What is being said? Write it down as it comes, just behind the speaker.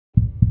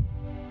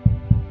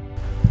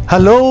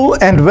Hello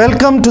and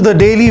welcome to the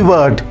Daily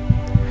Word.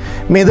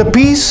 May the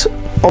peace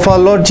of our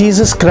Lord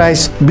Jesus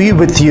Christ be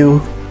with you.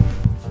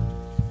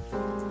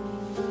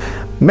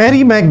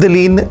 Mary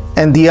Magdalene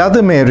and the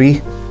other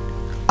Mary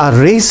are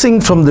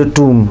racing from the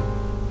tomb.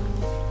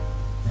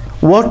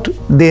 What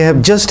they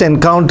have just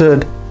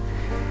encountered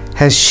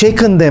has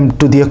shaken them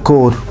to their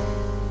core.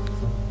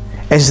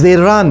 As they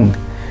run,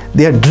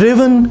 they are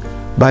driven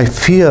by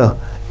fear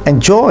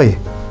and joy.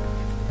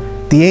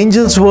 The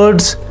angel's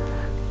words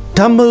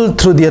tumble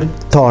through their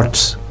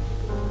thoughts.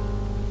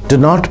 Do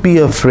not be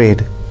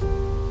afraid.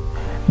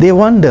 They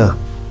wonder,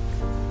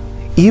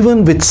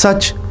 even with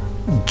such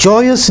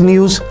joyous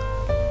news,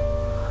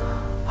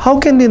 how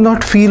can they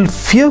not feel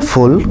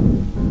fearful?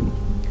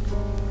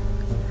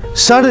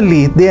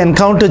 Suddenly, they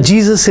encounter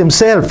Jesus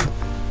himself.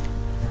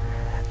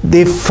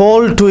 They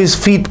fall to his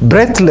feet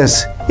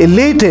breathless,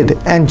 elated,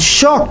 and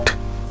shocked.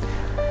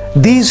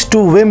 These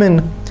two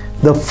women,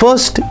 the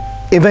first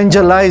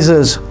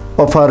evangelizers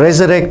of our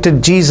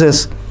resurrected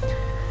Jesus,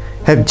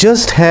 have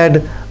just had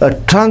a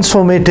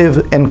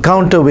transformative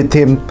encounter with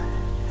him,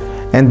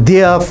 and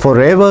they are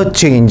forever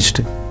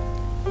changed.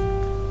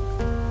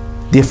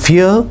 Their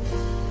fear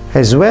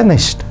has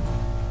vanished.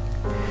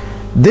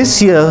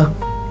 This year,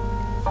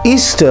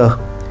 Easter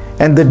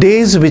and the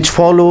days which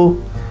follow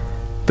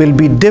will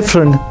be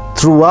different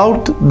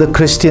throughout the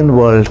Christian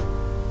world.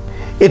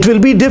 It will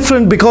be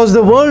different because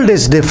the world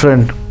is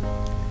different.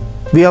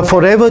 We are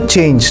forever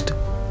changed.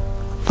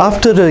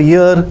 After a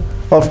year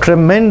of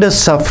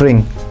tremendous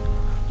suffering,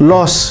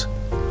 loss,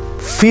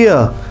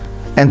 fear,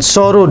 and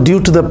sorrow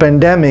due to the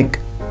pandemic,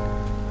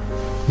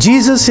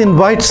 Jesus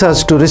invites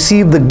us to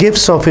receive the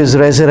gifts of his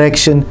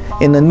resurrection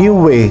in a new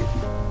way.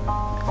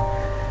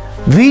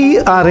 We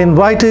are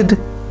invited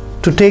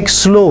to take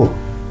slow,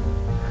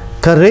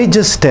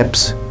 courageous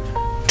steps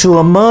to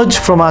emerge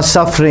from our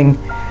suffering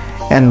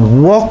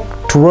and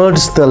walk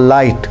towards the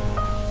light.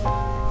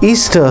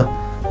 Easter,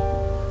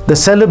 the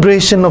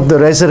celebration of the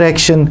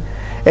resurrection,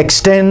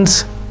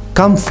 extends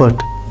comfort,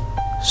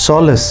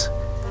 solace,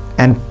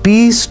 and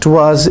peace to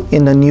us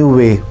in a new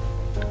way.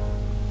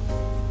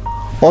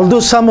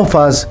 Although some of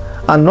us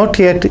are not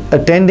yet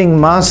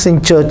attending Mass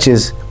in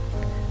churches,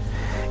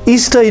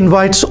 Easter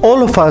invites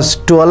all of us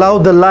to allow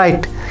the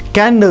light,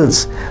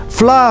 candles,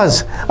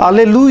 flowers,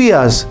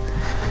 alleluias,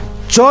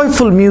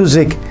 joyful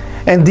music,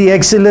 and the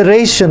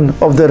exhilaration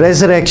of the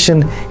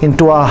resurrection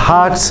into our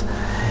hearts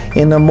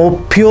in a more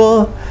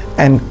pure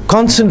and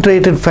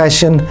concentrated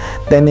fashion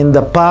than in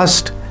the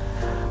past,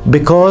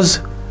 because,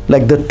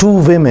 like the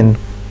two women,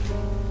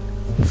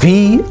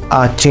 we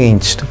are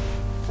changed.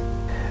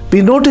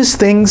 We notice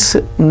things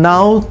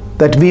now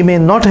that we may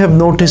not have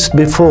noticed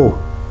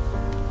before.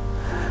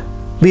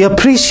 We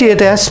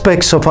appreciate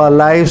aspects of our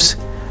lives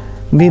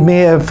we may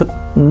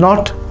have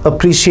not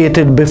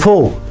appreciated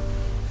before.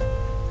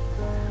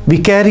 We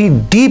carry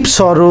deep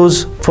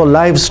sorrows for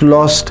lives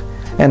lost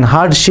and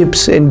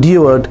hardships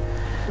endured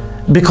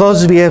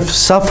because we have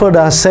suffered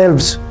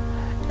ourselves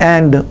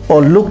and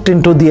or looked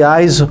into the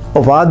eyes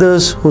of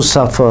others who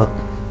suffer.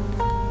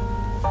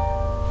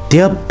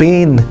 Their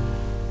pain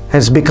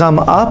has become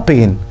our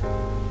pain,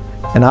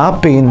 and our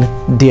pain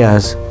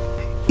theirs.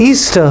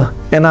 Easter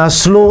and our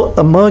slow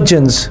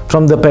emergence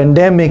from the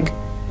pandemic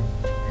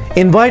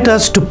invite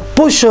us to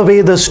push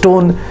away the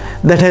stone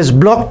that has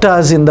blocked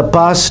us in the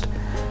past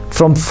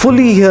from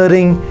fully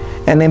hearing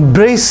and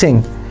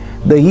embracing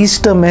the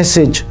Easter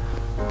message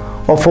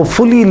of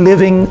fully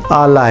living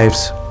our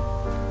lives.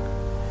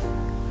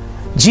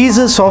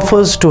 Jesus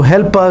offers to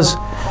help us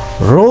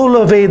roll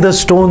away the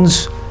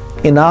stones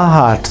in our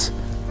hearts,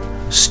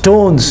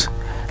 stones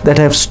that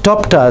have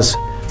stopped us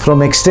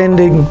from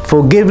extending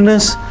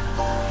forgiveness,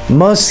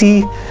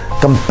 mercy,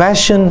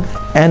 compassion,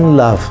 and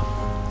love.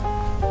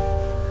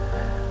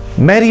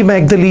 Mary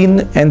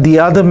Magdalene and the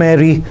other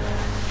Mary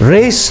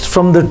raced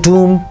from the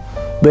tomb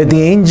where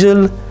the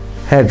angel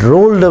had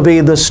rolled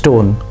away the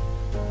stone.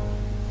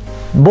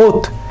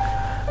 Both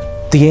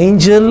the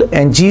angel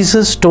and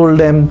Jesus told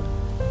them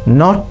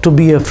not to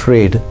be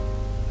afraid.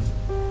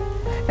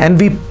 And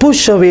we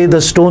push away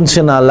the stones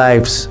in our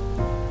lives.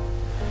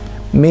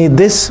 May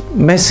this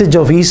message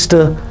of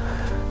Easter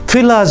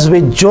fill us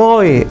with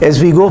joy as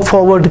we go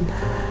forward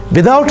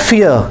without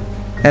fear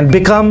and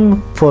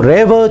become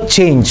forever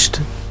changed.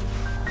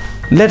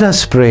 Let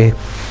us pray.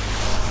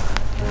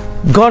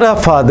 God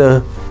our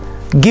Father,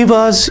 give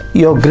us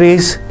your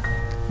grace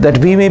that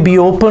we may be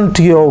open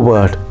to your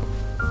word.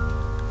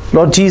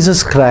 Lord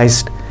Jesus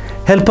Christ,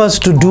 help us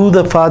to do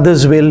the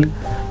Father's will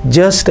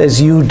just as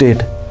you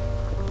did.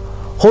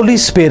 Holy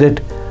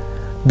Spirit,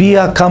 be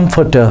our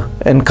comforter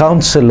and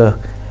counselor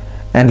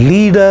and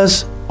lead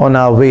us on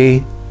our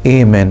way.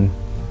 Amen.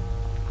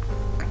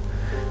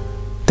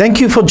 Thank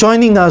you for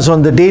joining us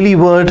on the Daily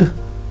Word.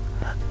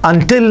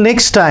 Until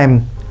next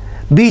time,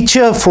 be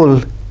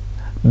cheerful,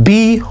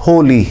 be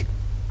holy.